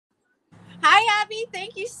Hi, Abby.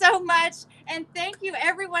 Thank you so much. And thank you,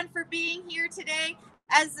 everyone, for being here today.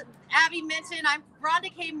 As Abby mentioned, I'm Ronda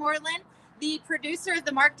Moreland, the producer of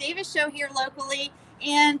the Mark Davis Show here locally.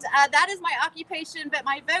 And that is my occupation, but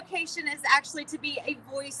my vocation is actually to be a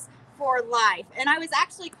voice for life. And I was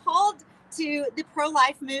actually called to the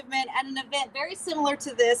pro-life movement at an event very similar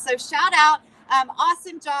to this. So shout out,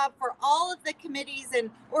 awesome job for all of the committees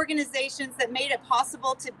and organizations that made it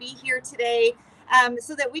possible to be here today,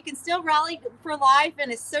 so that we can still rally for life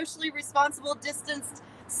in a socially responsible, distanced,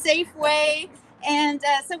 safe way. And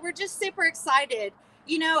so we're just super excited.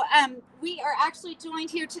 We are actually joined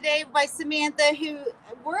here today by Samantha, who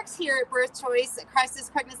works here at Birth Choice Crisis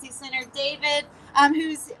Pregnancy Center, David,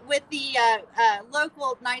 who's with the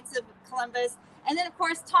local Knights of Columbus, and then, of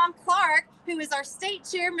course, Tom Clark, who is our state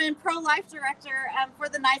chairman, pro-life director for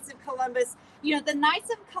the Knights of Columbus. The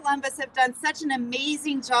Knights of Columbus have done such an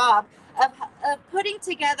amazing job of putting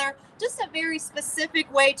together just a very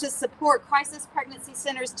specific way to support crisis pregnancy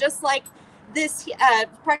centers, just like this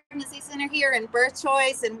pregnancy center here in Birth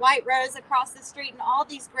Choice and White Rose across the street, and all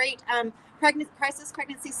these great crisis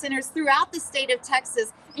pregnancy centers throughout the state of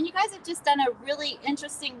Texas. And you guys have just done a really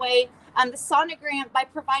interesting way, the sonogram, by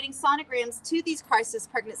providing sonograms to these crisis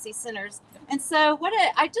pregnancy centers. And so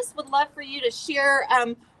I just would love for you to share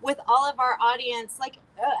with all of our audience,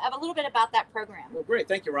 a little bit about that program. Well, great.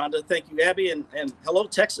 Thank you, Rhonda. Thank you, Abby, and hello,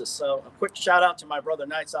 Texas. So a quick shout out to my brother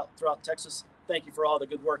Knights out throughout Texas. Thank you for all the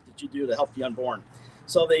good work that you do to help the unborn.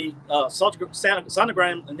 So the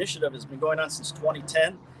sonogram initiative has been going on since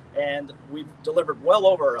 2010, and we've delivered well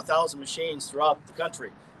over 1,000 machines throughout the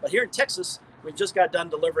country. But here in Texas, we've just got done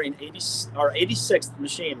delivering our 86th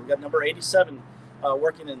machine. We've got number 87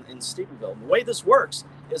 working in Stephenville. And the way this works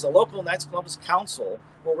is a local Knights of Columbus council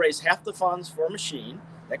will raise half the funds for a machine.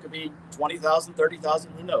 That could be 20,000,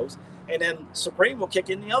 30,000, who knows. And then Supreme will kick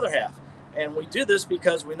in the other half. And we do this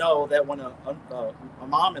because we know that when a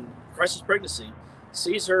mom in crisis pregnancy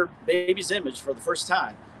sees her baby's image for the first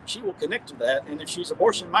time, she will connect to that. And if she's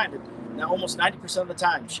abortion-minded, now almost 90% of the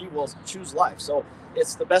time, she will choose life. So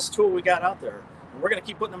it's the best tool we got out there. And we're going to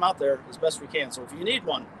keep putting them out there as best we can. So if you need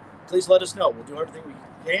one, please let us know. We'll do everything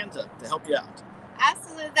we can to help you out.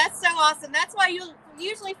 Absolutely. That's so awesome. That's why you'll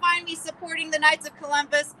usually find me supporting the Knights of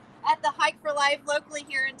Columbus at the Hike for Life locally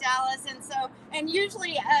here in Dallas. And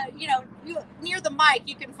usually, near the mic,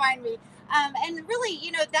 you can find me. And really,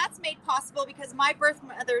 that's made possible because my birth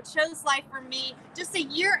mother chose life for me just a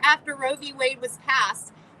year after Roe v. Wade was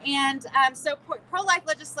passed. And so pro-life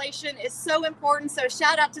legislation is so important. So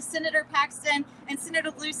shout out to Senator Paxton and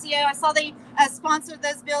Senator Lucio. I saw they sponsored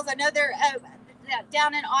those bills. I know they're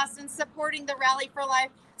down in Austin supporting the Rally for Life.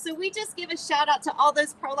 So we just give a shout out to all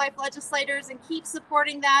those pro-life legislators and keep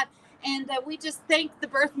supporting that. And we just thank the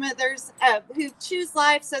birth mothers who choose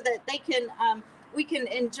life so that we can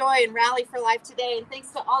enjoy and rally for life today. And thanks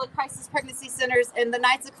to all the crisis pregnancy centers and the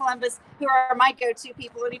Knights of Columbus, who are my go-to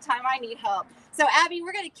people anytime I need help. So Abby,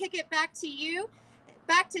 we're going to kick it back to you,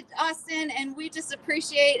 back to Austin, and we just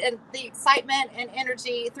appreciate the excitement and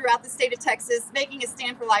energy throughout the state of Texas, making a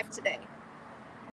stand for life today.